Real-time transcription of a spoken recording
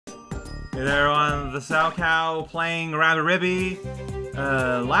Hey there everyone, the Sow Cow playing RabiRibi.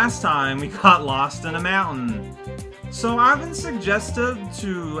 Last time we got lost in a mountain. So I've been suggested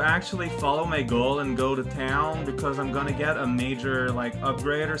to actually follow my goal and go to town because I'm gonna get a major, like,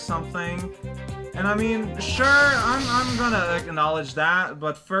 upgrade or something. And I mean, sure, I'm gonna acknowledge that,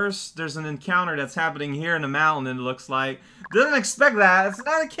 but first there's an encounter that's happening here in the mountain, it looks like. Didn't expect that, it's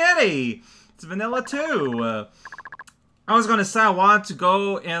not a kitty! It's vanilla too. I was gonna say I want to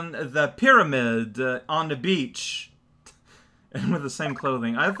go in the pyramid on the beach. And with the same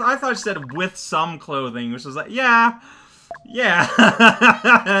clothing. I thought you said with some clothing, which was like, yeah. Yeah.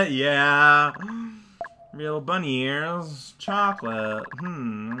 Yeah. Real bunny ears. Chocolate.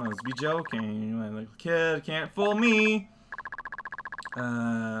 Must be joking. My little kid can't fool me.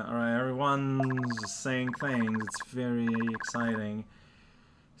 Alright, everyone's saying things. It's very exciting.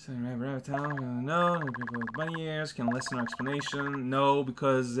 So, rabbit town, no, people with bunny ears can listen to explanation. No,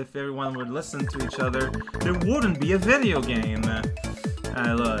 because if everyone would listen to each other, there wouldn't be a video game.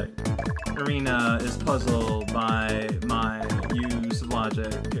 Look, Arena is puzzled by my use of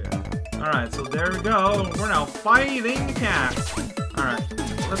logic. Alright, so there we go. We're now fighting the cat. Alright,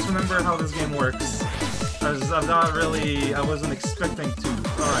 let's remember how this game works. I wasn't expecting to.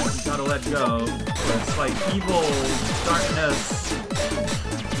 Alright, you gotta let go. It's like evil darkness.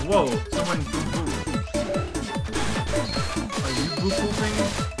 Whoa, someone boo-boo. Are you boo-booping?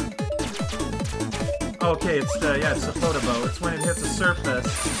 Okay, it's the photo. It's when it hits the surface, it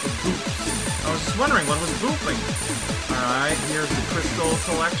boops. I was just wondering what was booping. Alright, here's the crystal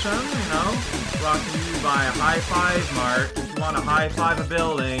collection, you know, brought to you by High Five Mart. If you want to high five a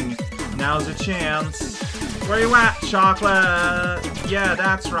building, now's your chance. Where you at, chocolate? Yeah,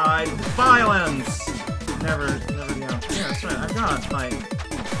 that's right. Violence! Never, yeah, that's right. I've got, like,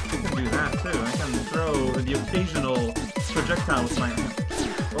 I can do that, too. I can throw the occasional projectile with my hand.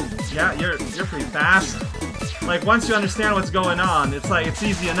 Oh, yeah, you're pretty fast. Like, once you understand what's going on, it's like, it's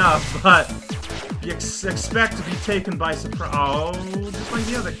easy enough, but you expect to be taken by surprise. Oh, just like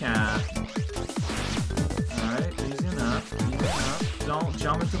the other cat. Alright, easy enough. Don't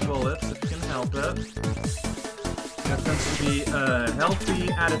jump into bullets if you can help it. That tends to be a healthy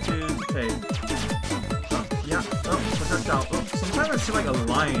attitude to take. Oh, yeah, projectile. Oh, sometimes I see like a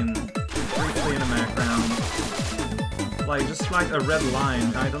line briefly in the background. Like, just like a red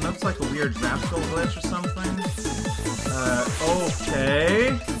line. I don't know if it's like a weird graphical glitch or something.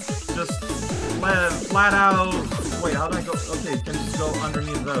 Okay. Just flat out. Wait, how do I go? Okay, you can just go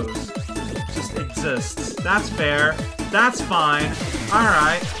underneath those. Just exists. That's fair. That's fine.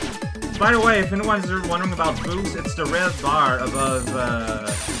 Alright. By the way, if anyone's wondering about boost, it's the red bar above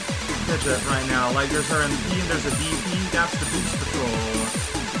Fidget right now. Like, there's her MP and there's a DP. That's the boost patrol.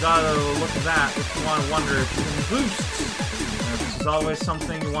 You gotta look at that if you want to wonder if you can boost. This is always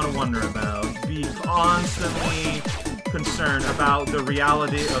something you want to wonder about. Be constantly concerned about the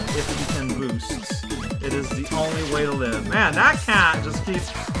reality of if you can boost. It is the only way to live. Man, that cat just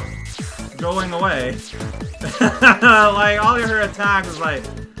keeps going away. Like, all her attack is like,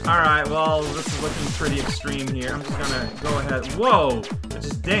 alright, well, this is looking pretty extreme here. I'm just gonna go ahead. Whoa! It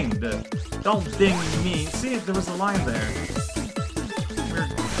just dinged. Don't ding me. See, there was a line there. Weird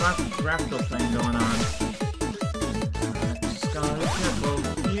graphical thing going on. Alright, just gotta be careful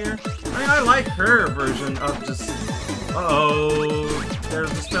here. I mean, I like her version of just... Uh-oh. There's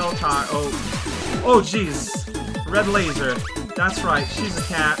the spell card. Oh, jeez. Red laser. That's right. She's a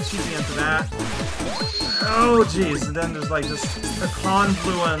cat. She'd be into that. Oh, jeez. And then there's, like, just a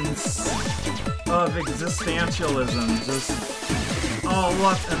confluence of existentialism. Just all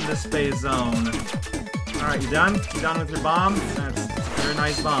up in this space zone. Alright, you done? You done with your bomb? That's a very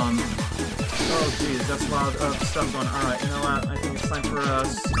nice bomb. Oh, jeez. That's a lot of stuff going on. Alright, you know what? I think it's time for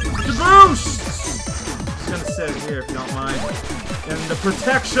us to boost! I'm just gonna sit here, if you don't mind. In the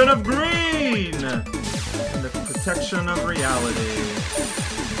protection of green! In the protection of reality.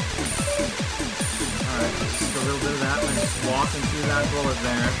 Alright, just a little bit of that, and just walking through that bullet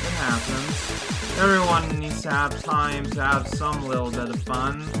there. It happens. Everyone needs to have time to have some little bit of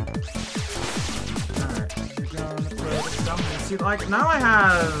fun. Alright, you're gonna put something. See, like, now I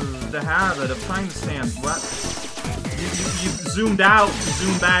have the habit of trying to stand. What? You zoomed out to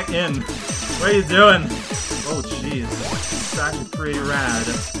zoom back in. What are you doing? Oh, jeez. It's actually pretty rad.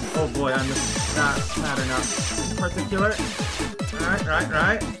 Oh boy, I missed that pattern up in particular. Alright.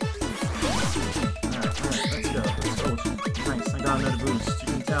 Alright, let's go. Oh, nice, I got another boost. You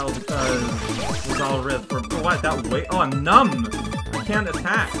can tell because it was all ripped for... Oh, what? That weight? Oh, I'm numb! I can't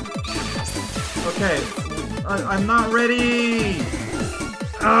attack. Okay, I'm not ready!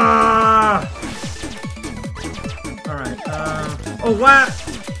 Ah! Alright, oh, what?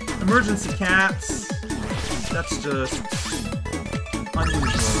 Emergency cats. That's just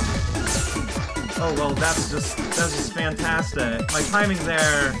unusual. Oh well, that's just fantastic. My timing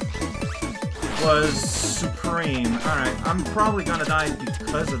there was supreme. Alright, I'm probably gonna die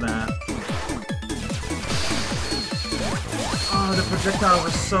because of that. Oh, the projectile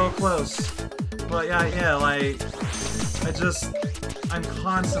was so close. But yeah, like, I'm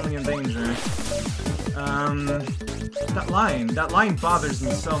constantly in danger. That line bothers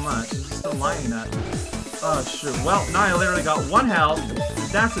me so much. It's just a line that... Oh, shoot. Well, now I literally got 1 health.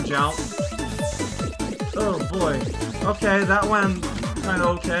 That's a jump. Oh, boy. Okay, that went kinda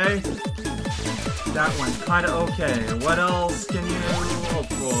okay. That went kinda okay. What else can you hope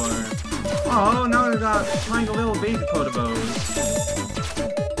for? Oh, now we got tiny little baby Potobos.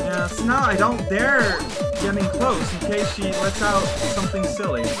 Yeah, so now I don't dare getting close in case she lets out something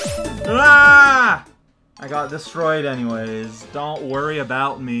silly. Ah! I got destroyed anyways. Don't worry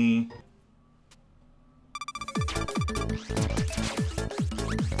about me.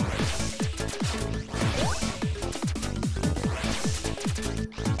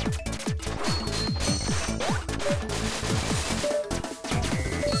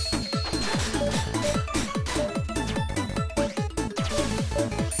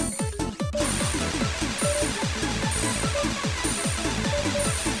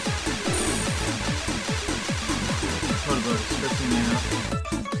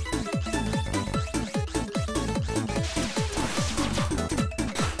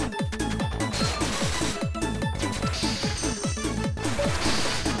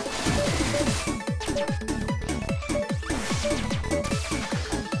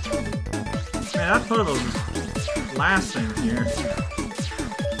 Man, that photo is lasting here.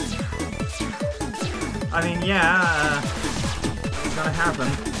 I mean, yeah, it's gonna happen.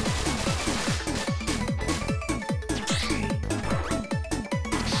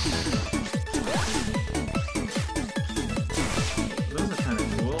 Those are kind of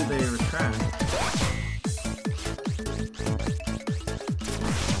cool. They retract.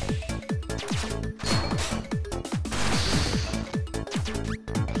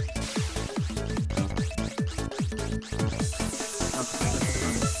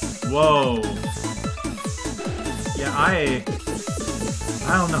 Whoa. Yeah, I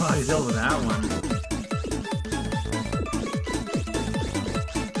don't know how to deal with that one.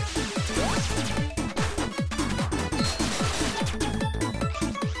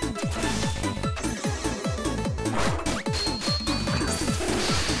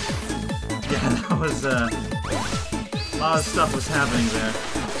 Yeah, that was a lot of stuff was happening there.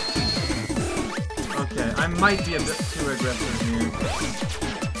 Okay, I might be a bit too aggressive here.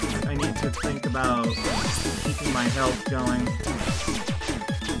 I need to think about keeping my health going.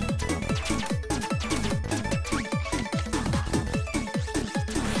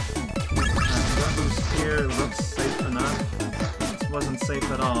 Gun boost here looks safe enough. This wasn't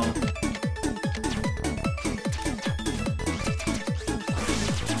safe at all.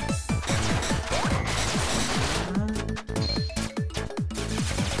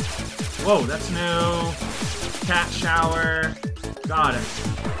 Whoa, that's new. Cat shower. Got it.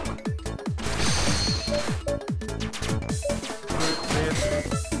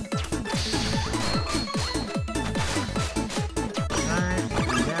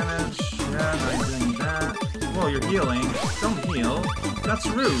 Whoa, you're healing. Don't heal. That's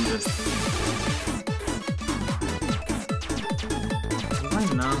rude.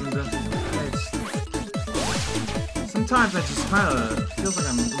 I'm numbed. Sometimes I just kind of feels like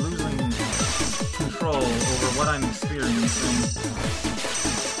I'm losing control over what I'm experiencing.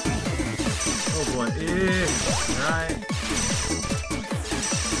 Oh boy. Right.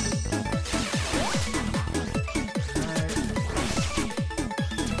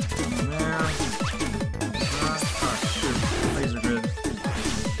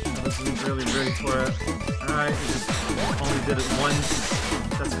 For it. Alright, just only did it once.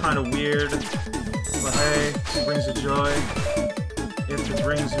 That's kind of weird. But hey, it brings you joy. If it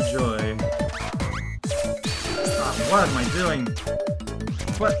brings you joy. What am I doing?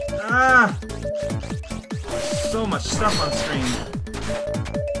 What? Ah! So much stuff on screen.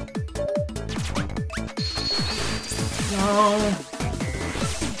 No.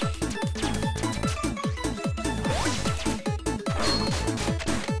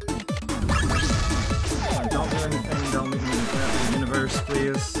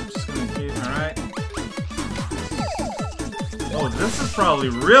 Please. I'm just gonna keep, alright. Oh, this is probably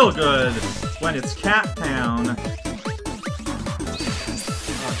real good when it's Cat Town.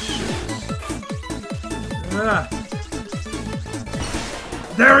 Oh, shoot.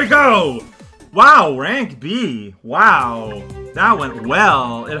 There we go! Wow, rank B. Wow. That went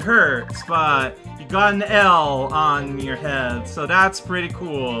well. It hurts, but you got an L on your head, so that's pretty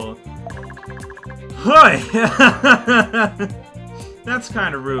cool. Hoy! That's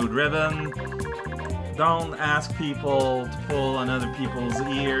kind of rude, Ribbon. Don't ask people to pull on other people's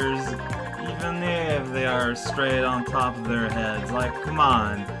ears, even if they are straight on top of their heads. Like, come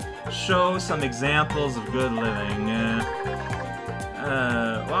on. Show some examples of good living.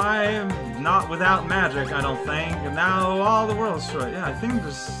 Well, I'm not without magic, I don't think. And now all the world's destroyed. Yeah, I think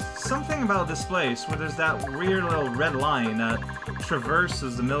there's something about this place where there's that weird little red line that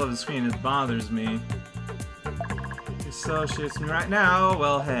traverses the middle of the screen. It bothers me. It associates me right now.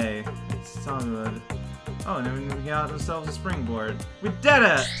 Well, hey, it's all good. Oh, and then we got ourselves a springboard. We did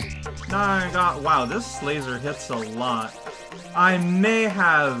it! Now I got... Wow, this laser hits a lot. I may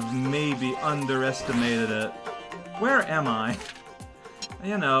have maybe underestimated it. Where am I?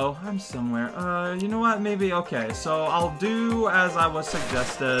 You know, I'm somewhere. You know what? Maybe, okay. So I'll do as I was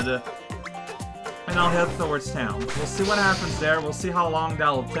suggested. And I'll head towards town. We'll see what happens there. We'll see how long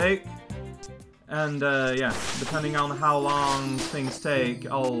that'll take. And, yeah, depending on how long things take,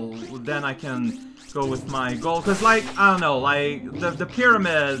 then I can go with my goal. Because, like, I don't know, like, the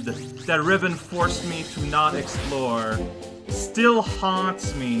pyramid that Ribbon forced me to not explore still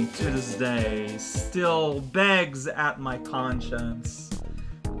haunts me to this day. Still begs at my conscience.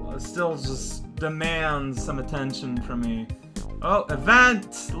 Still just demands some attention from me. Oh,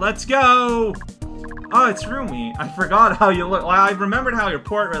 event! Let's go! Oh, it's Rumi. I forgot how you look. Well, I remembered how your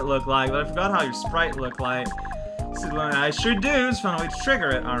portrait looked like, but I forgot how your sprite looked like. So what I should do is find a way to trigger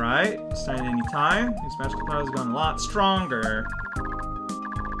it. Alright. Starting any time. These magical powers have gotten a lot stronger.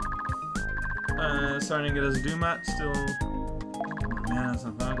 Starting to get us Doomat. Still... Oh, man, that's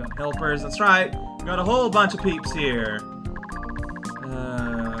not bad. Got helpers. That's right. Got a whole bunch of peeps here.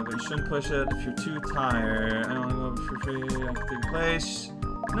 But you shouldn't push it if you're too tired. I don't want to go for free. I can take your place.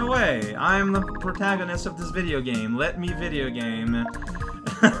 No way! I'm the protagonist of this video game. Let me video game.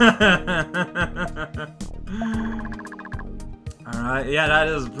 Alright, yeah, that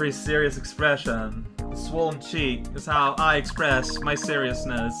is a pretty serious expression. A swollen cheek is how I express my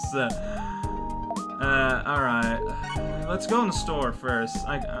seriousness. Alright. Let's go in the store first.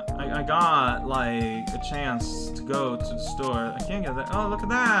 I got, like, a chance to go to the store. I can't get there. Oh, look at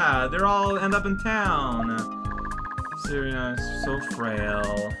that! They're all end up in town. Serena is so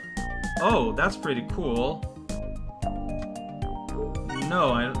frail. Oh, that's pretty cool.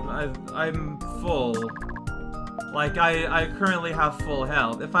 No, I'm full. Like, I currently have full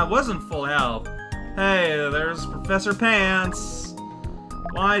health. If I wasn't full health... Hey, there's Professor Pants!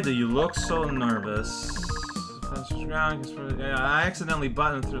 Why do you look so nervous? Yeah, I accidentally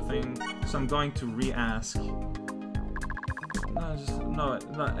buttoned through thing, so I'm going to re-ask. No,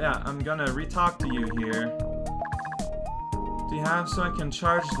 yeah, I'm gonna re-talk to you here. Do you have so I can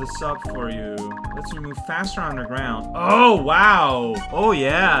charge this up for you? Lets you move faster underground. Oh, wow! Oh,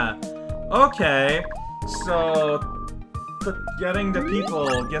 yeah! Okay, so... getting the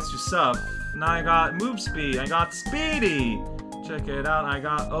people gets you stuff. Now I got move speed, I got speedy! Check it out, I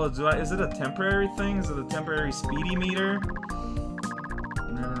got... Oh, is it a temporary thing? Is it a temporary speedy meter?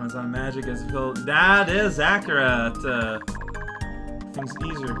 Everyone's on magic as well. That is accurate! Things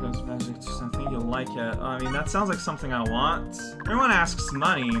easier because magic is something you'll like it. I mean, that sounds like something I want. Everyone asks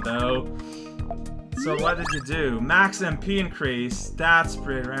money, though. So what did you do? Max MP increase. That's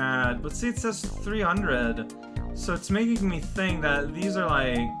pretty rad. But see, it says 300. So it's making me think that these are,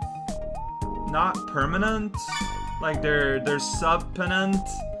 like, not permanent. Like, they're sub-penant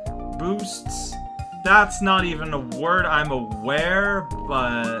boosts. That's not even a word I'm aware,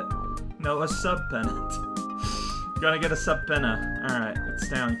 but... No, a sub-penant. Gotta get a sub-penna. Alright, it's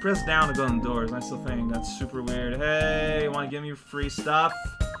down. You press down to go indoors. I still think that's super weird. Hey, wanna give me free stuff?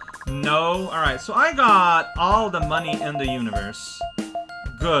 No? Alright, so I got all the money in the universe.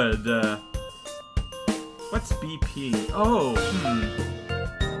 Good. What's BP? Oh,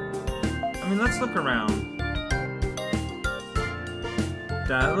 I mean, let's look around.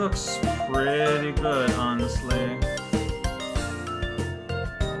 That looks pretty good, honestly.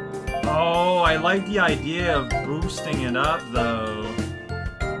 Oh, I like the idea of boosting it up, though.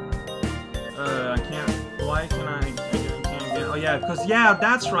 I can't... Why can I can't get... Oh, yeah, because, yeah,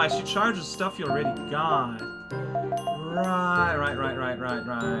 that's right. She charges stuff you already got. Right.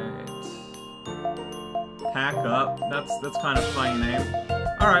 Pack up. That's kind of a funny name.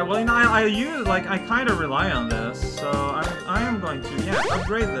 Alright, well, you know, I kind of rely on this, so I am going to, yeah,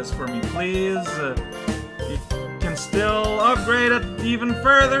 upgrade this for me, please. You can still upgrade it even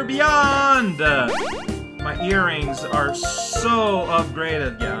further beyond! My earrings are so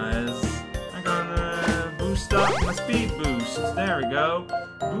upgraded, guys. I'm gonna boost boost up my speed boost. There we go.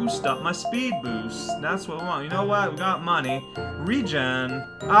 Boost up my speed boost. That's what we want. You know what? We got money. Regen.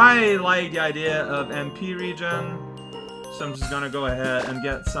 I like the idea of MP regen. So I'm just gonna go ahead and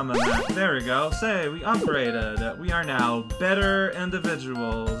get some of that. There we go. Say, we upgraded. We are now better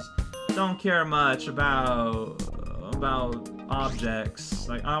individuals. Don't care much about objects.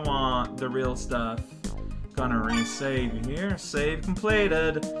 Like, I want the real stuff. Gonna resave here. Save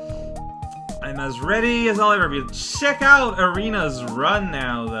completed. I'm as ready as I'll ever be. Check out Arena's run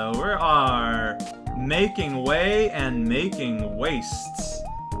now, though. We are making way and making wastes.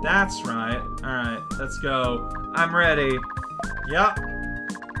 That's right. Alright, let's go. I'm ready. Yep.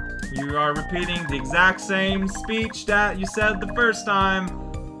 You are repeating the exact same speech that you said the first time.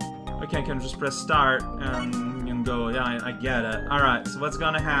 Okay, can just press start and you can go. Yeah, I get it. Alright, so what's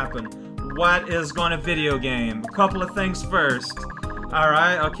gonna happen? What is gonna video game? A couple of things first.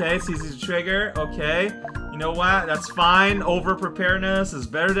 Alright, okay, it's easy to trigger. Okay. You know what? That's fine. Over preparedness is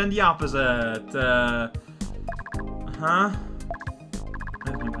better than the opposite.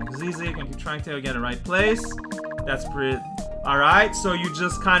 It's easy. You can keep trying to get the right place. That's pretty. Alright, so you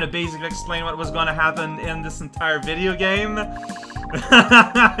just kind of basically explain what was going to happen in this entire video game.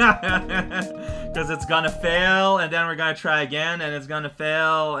 Because it's going to fail, and then we're going to try again, and it's going to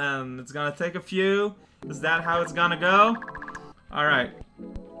fail, and it's going to take a few. Is that how it's going to go? Alright.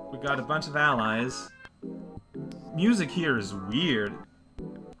 We got a bunch of allies. Music here is weird.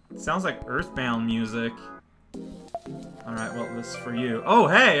 It sounds like Earthbound music. Alright, well, this is for you. Oh,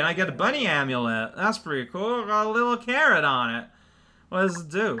 hey, and I get a bunny amulet. That's pretty cool. Got a little carrot on it. What does it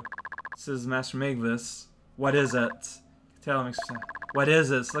do? It says Master Magus. What is it? Tell me. What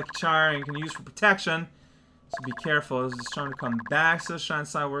is it? It's like a charm you can use for protection. So be careful. It's just trying to come back. So shine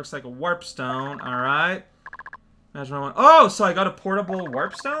side works like a warp stone. Alright. Imagine I want. Oh, so I got a portable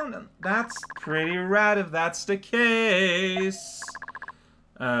warp stone? That's pretty rad if that's the case.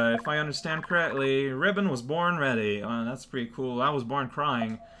 If I understand correctly, Ribbon was born ready. Oh, that's pretty cool. I was born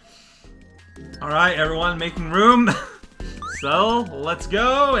crying. Alright, everyone, making room. So, let's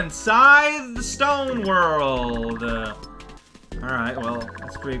go inside the stone world. Alright, well,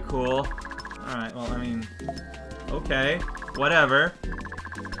 that's pretty cool. Alright, well, I mean, okay, whatever.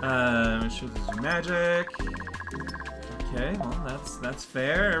 Sure there's magic. Okay, well, that's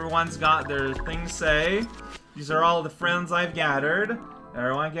fair. Everyone's got their things say. These are all the friends I've gathered.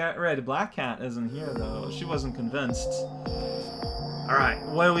 Everyone get ready. Black Cat isn't here, though. She wasn't convinced. Alright,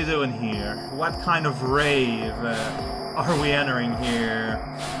 what are we doing here? What kind of rave are we entering here?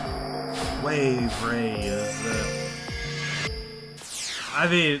 Wave rave. I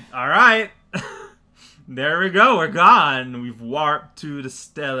mean, alright. There we go, we're gone. We've warped to the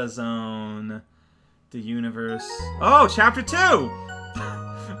Stella Zone. The universe. Oh, chapter 2!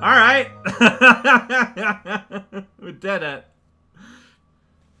 Alright. We did it.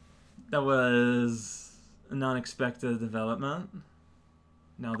 That was an unexpected development.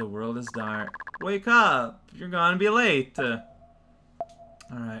 Now the world is dark. Wake up! You're gonna be late.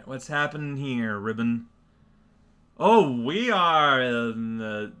 Alright, what's happening here, Ribbon? Oh, we are in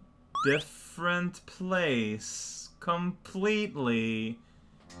a different place. Completely.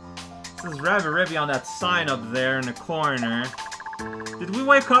 This is RabiRibi on that sign up there in the corner. Did we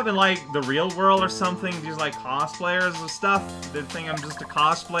wake up in, like, the real world or something? These, like, cosplayers and stuff? They think I'm just a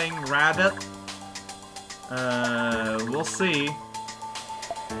cosplaying rabbit? We'll see.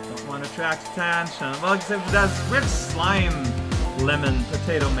 Don't want to attract attention. Well, except for that weird slime lemon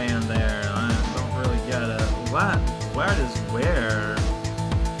potato man there. I don't really get it. What? Where is where?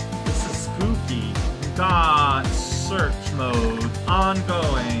 This is spooky. God, search mode.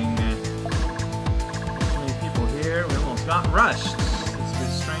 Ongoing. Too many people here. We almost got rushed. It's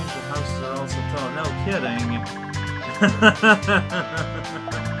been strange that houses are also tall. No kidding.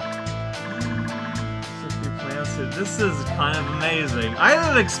 This is kind of amazing. I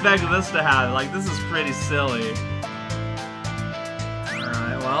didn't expect this to happen. Like, this is pretty silly.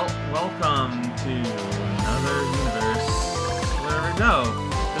 Alright, well, welcome to another universe. Where we go?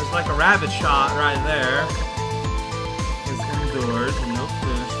 There's like a rabbit shot right there. It's indoors. Nope,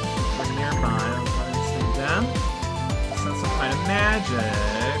 there's nearby. I'll see them. It's not some kind of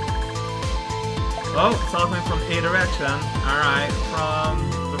magic. Oh, it's all coming from a direction. Alright, from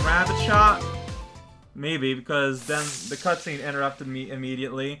the rabbit shot. Maybe, because then the cutscene interrupted me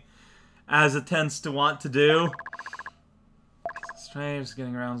immediately, as it tends to want to do. It's strange,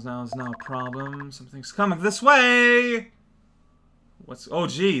 getting around now is no problem. Something's coming this way! What's... oh,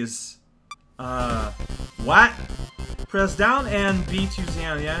 jeez. What? Press down and B to use the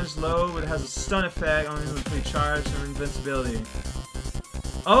damage low. It has a stun effect on inventory charge or invincibility.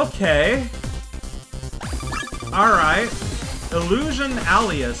 Okay. Alright. Illusion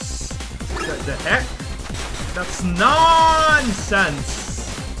alias. The heck? That's nonsense!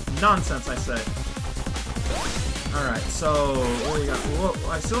 Nonsense, I say. Alright, so what do you got? Whoa,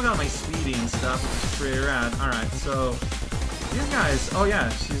 I still got my speedy and stuff, which is pretty rad. Alright, so these guys, oh yeah,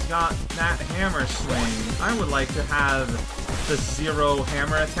 she's got that hammer swing. I would like to have the 0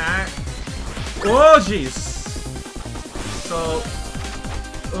 hammer attack. Oh jeez. So,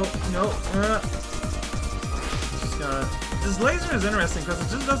 oh no, just gotta. This laser is interesting because it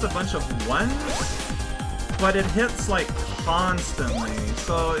just does a bunch of ones, but it hits like constantly.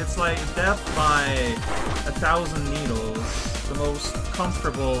 So it's like death by 1,000 needles, the most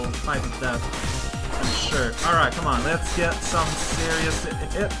comfortable type of death, I'm sure. Alright, come on, let's get some serious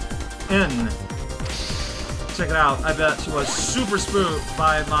hit in. Check it out, I bet she was super spooked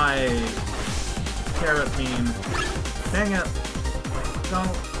by my carrot meme. Dang it. Don't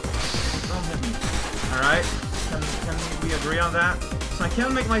hit me. Alright, can we agree on that? So I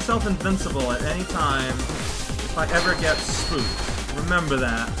can make myself invincible at any time if I ever get spooked. Remember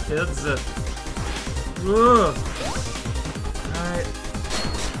that, kids. Alright,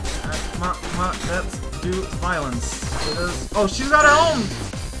 come on, let's do violence. It is. Oh, she's got her own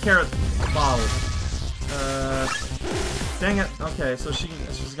carrot ball. Dang it. Okay, so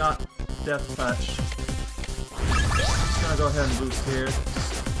she's got death touch. Just gonna go ahead and boost here.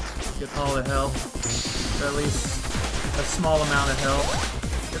 Just get all the health, or at least a small amount of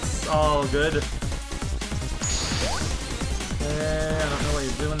health. It's all good. Okay, I don't know what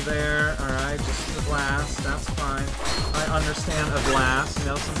you're doing there. Alright, just the blast, that's fine. I understand a blast, you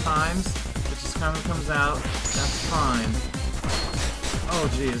know, sometimes it just kind of comes out. That's fine. Oh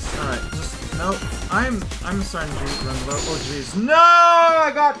jeez, alright, just nope. I'm starting to run low. Oh jeez. No!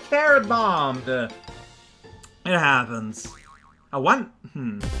 I got carrot bombed! It happens. I want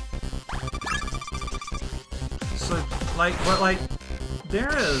So like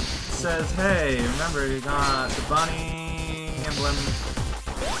Dara says, hey, remember you got the bunny emblem.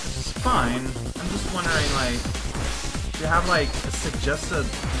 It's fine. I'm just wondering, like, do you have like a suggested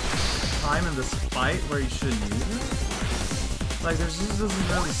time in this fight where you should use it? Like, there just doesn't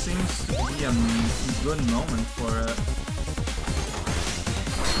really seem to be a good moment for it.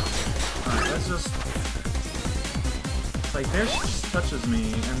 Alright, let's just... Like, there she just touches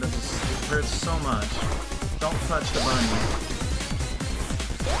me, and it hurts so much. Don't touch the bunny.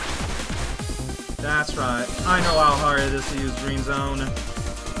 That's right. I know how hard it is to use Green Zone.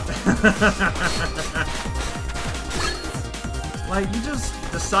 Like, you just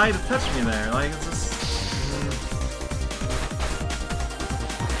decide to touch me there. Like, it's just...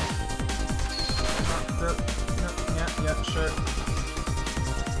 Yeah, sure.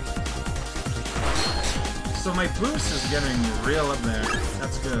 So my boost is getting real up there.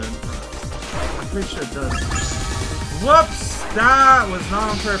 That's good. I'm pretty sure it does. Whoops! That was not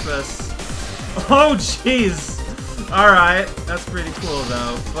on purpose. Oh, jeez! Alright, that's pretty cool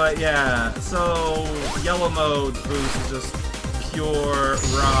though. But yeah, so yellow mode boost is just pure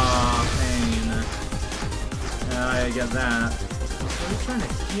raw pain. I get that. So are you trying to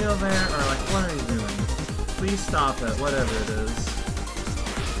heal there? Or like, what are you doing? Please stop it, whatever it is.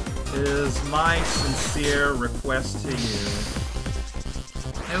 It is my sincere request to you.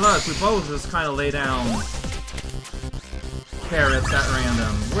 Hey look, we both just kind of lay down carrots at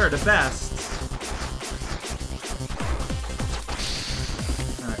random. We're the best.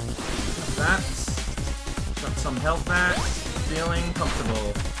 Alright, that's got some health back, feeling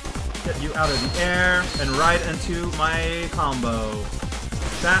comfortable. Get you out of the air and right into my combo.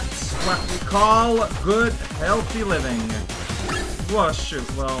 That's what we call good, healthy living. Whoa, shoot.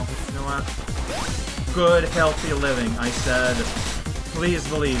 Well, you know what? Good, healthy living, I said. Please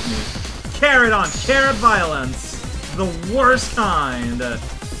believe me. Carrot on carrot violence. The worst kind.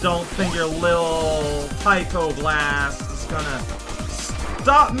 Don't think your little Tycho Blast is gonna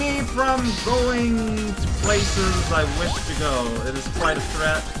stop me from going to places I wish to go. It is quite a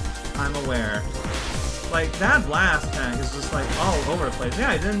threat. I'm aware. Like, that blast tank is just, like, all over the place. Yeah,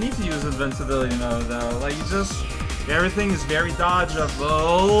 I didn't need to use invincibility mode, though. Like, you just... Everything is very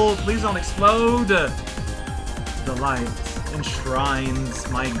dodgeable. Please don't explode. The light enshrines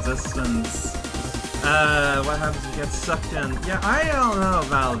my existence. What happens if you get sucked in? Yeah, I don't know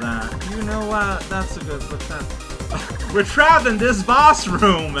about that. You know what? That's a good pretend. We're trapped in this boss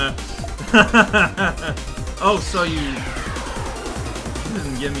room! Oh, so you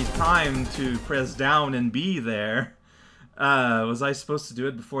didn't give me time to press down and be there. Was I supposed to do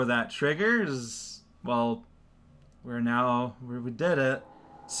it before that triggers? Well, we did it.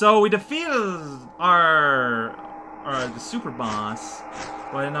 So we defeated the super boss,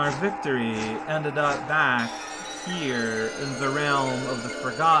 but in our victory ended up back here in the realm of the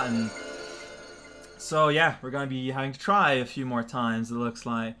Forgotten. So yeah, we're gonna be having to try a few more times, it looks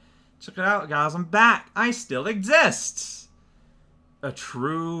like. Check it out, guys, I'm back! I still exist! A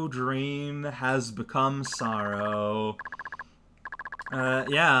true dream has become sorrow.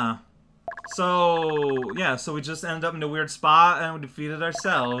 Yeah. So, yeah, so we just ended up in a weird spot and we defeated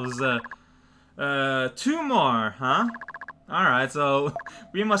ourselves. 2 more, huh? Alright, so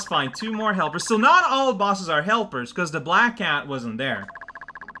we must find 2 more helpers. So not all bosses are helpers, because the black cat wasn't there.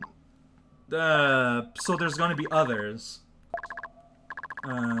 So there's gonna be others.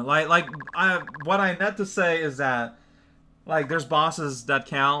 What I meant to say is that, like, there's bosses that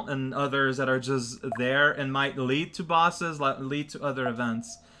count and others that are just there and might lead to bosses, like, lead to other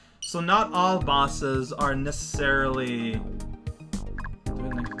events. So not all bosses are necessarily...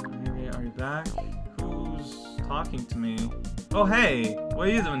 Are you back? Who's talking to me? Oh, hey! What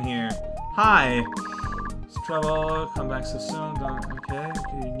are you doing here? Hi! It's trouble, come back so soon, okay,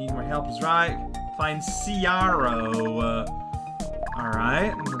 you need more help, is right. Find Ciaro.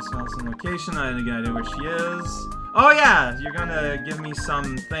 Alright, I'm gonna spell some location, I ain't gonna know where she is. Oh yeah, you're gonna give me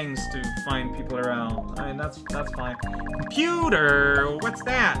some things to find people around. I mean, that's fine. Computer, what's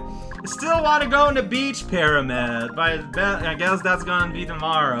that? I still want to go in the beach pyramid, but I guess that's gonna be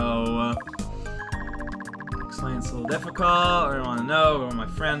tomorrow. Explain it's a little difficult, or I want to know where my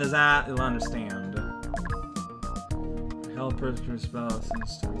friend is at, he'll understand. Helper to spell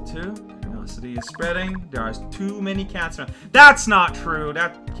since 32. Curiosity is spreading. There are too many cats around. That's not true.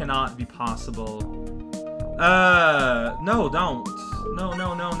 That cannot be possible. No, don't.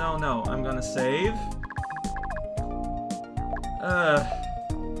 No. I'm gonna save.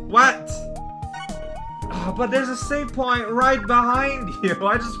 What? Oh, but there's a save point right behind you.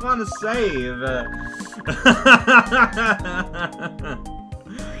 I just want to save.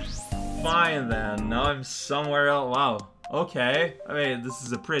 Fine then. Now I'm somewhere else. Wow. Okay. I mean, this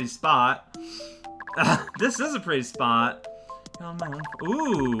is a pretty spot. This is a pretty spot.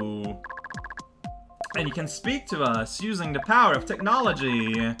 Ooh. And you can speak to us using the power of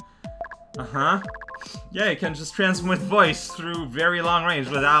technology. Uh-huh. Yeah, you can just transmit voice through very long range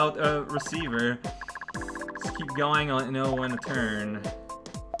without a receiver. Just keep going, I'll let you know when to turn.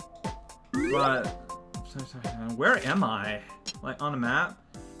 But... where am I? Like, on the map?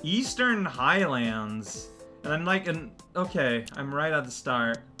 Eastern Highlands. And I'm like in... Okay, I'm right at the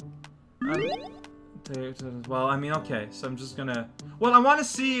start. Well, I mean, okay, so I'm just gonna... Well, I want to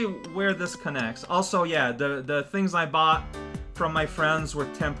see where this connects. Also, yeah, the things I bought from my friends were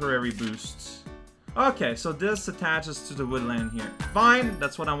temporary boosts. Okay, so this attaches to the woodland here. Fine,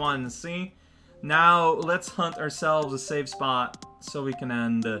 that's what I wanted to see. Now, let's hunt ourselves a safe spot so we can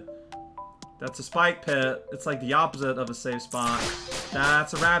end. That's a spike pit. It's like the opposite of a safe spot.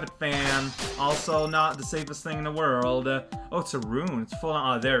 That's a rabbit fan. Also not the safest thing in the world. Oh, it's a rune. It's full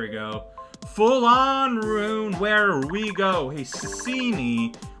on... Oh, there we go. Full-on rune, where we go. Hey,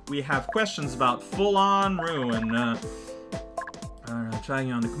 Cini, we have questions about full-on rune. I'm trying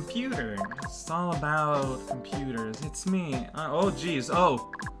it on the computer. It's all about computers. It's me. Oh, jeez.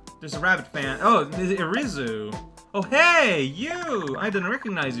 Oh, there's a rabbit fan. Oh, Irizu. Oh, hey, you! I didn't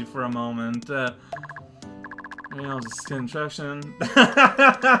recognize you for a moment. Just construction.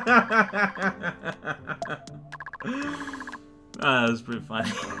 That was pretty funny.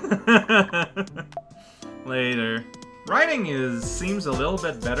 Later. Writing seems a little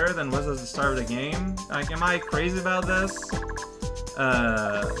bit better than was at the start of the game. Like, am I crazy about this?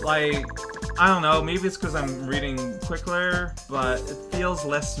 Like, I don't know, maybe it's because I'm reading quicker, but it feels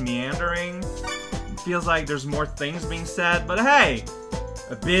less meandering. It feels like there's more things being said, but hey!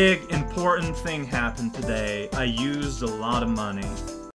 A big, important thing happened today. I used a lot of money.